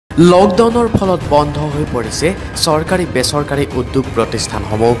লকডাউনৰ ফলত বন্ধ হৈ পৰিছে চৰকাৰী বেচৰকাৰী উদ্যোগ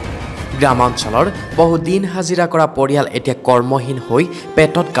প্ৰতিষ্ঠানসমূহ। গ্ৰামাঞ্চলৰ বহু দিন হাজিৰা কৰা পৰিয়াল এতিয়া কৰ্মহীন হৈ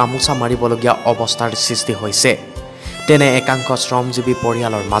পেটত গামোচা মাৰিবলগীয়া অৱস্থাৰ সৃষ্টি হৈছে। তেনে একাংশ শ্ৰমজীৱী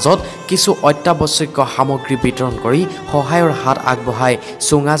পৰিয়ালৰ মাজত কিছু অত্যাৱশ্যকীয় সামগ্ৰী বিতৰণ কৰি সহায়ৰ হাত আগবঢ়াই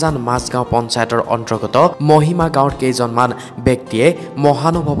চুঙাজান মাজগাঁও পঞ্চায়তৰ অন্তৰ্গত মহিমা গাঁৱৰ কেইজনমান ব্যক্তিয়ে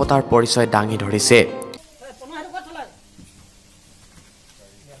মহানুভৱতাৰ পৰিচয় দাঙি ধৰিছে।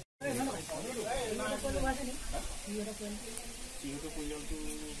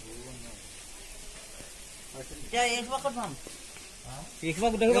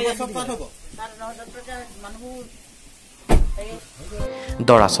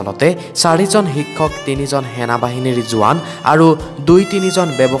 দৰাচলতে 4জন শিক্ষক 3জন সেনাবাহিনীৰ জোৱান আৰু 2-3জন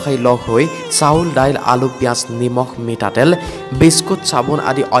ব্যৱসায়ী লগ হৈ চাউল দাইল আলু পিঁয়াজ নিমখ মিঠাতেল বিস্কুট চাবোন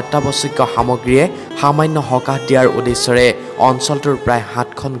আদি অত্যাৱশ্যকীয় সামগ্ৰীয়ে সামান্য সকাহ দিয়াৰ উদ্দেশ্যৰে অঞ্চলটোৰ প্ৰায়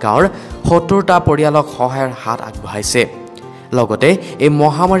 7খন গাঁৱৰ 70টা পৰিয়ালক সহায়ৰ হাত আগবঢ়াইছে। লগতে এই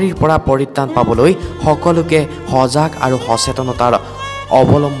মহামাৰীৰ পৰা পৰিত্ৰাণ পাবলৈ সকলোকে সজাগ আৰু সচেতনতাৰ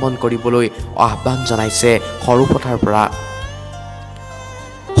অৱলম্বন কৰিবলৈ আহ্বান জনাইছে সৰুপথাৰ পৰা।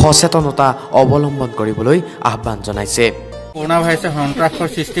 সচেতনতা অৱলম্বন কৰিবলৈ আহ্বান জনাইছে। কৰোনা ভাইৰাছে সন্ত্ৰাসৰ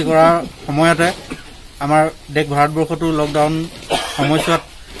সৃষ্টি কৰাৰ সময়তে আমাৰ দেশ ভাৰতবৰ্ষতো লকডাউন সময়ছোৱাত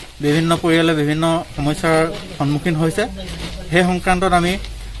বিভিন্ন পৰিয়ালে বিভিন্ন সমস্যাৰ সন্মুখীন হৈছে। সেই সংক্ৰান্তত আমি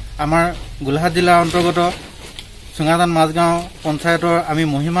আমাৰ গোলাঘাট জিলাৰ অন্তৰ্গত চুঙাজান মাজগাঁও পঞ্চায়তৰ আমি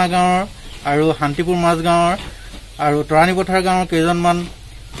মহিমা গাঁৱৰ আৰু শান্তিপুৰ মাজগাঁৱৰ আৰু তৰাণী পথাৰ গাঁৱৰ কেইজনমান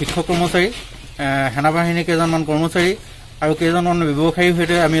শিক্ষক কৰ্মচাৰী, সেনাবাহিনীৰ কেইজনমান কৰ্মচাৰী আৰু কেইজনমান ব্যৱসায়ীৰ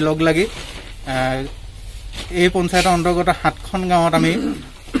সৈতে আমি লগ লাগি এই পঞ্চায়তৰ অন্তৰ্গত 7খন গাঁৱত আমি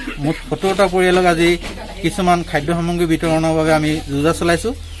মুঠ 70টা পৰিয়ালক আজি কিছুমান খাদ্য সামগ্ৰী বিতৰণৰ বাবে আমি যোজা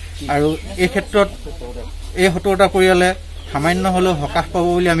চলাইছোঁ। আৰু এই ক্ষেত্ৰত এই 70টা পৰিয়ালে সামান্য হ'লেও সকাহ পাব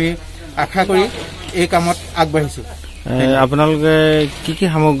বুলি আমি আশা কৰি এই কামত আগবাঢ়িছোঁ। আপোনালোকে কি কি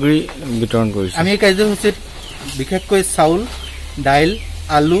সামগ্ৰী বিতৰণ কৰিছে? আমি এই কাৰ্যসূচীত বিশেষকৈ চাউল দাইল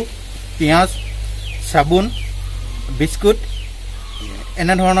আলু পিঁয়াজ চাবোন বিস্কুট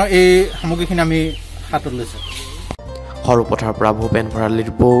এনেধৰণৰ এই সামগ্ৰীখিনি আমি হাতত লৈছোঁ। সৰুপথাৰ পৰা ভূপেন ভৰালীৰ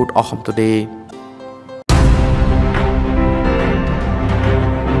ৰিপৰ্ট, অসম টুডে।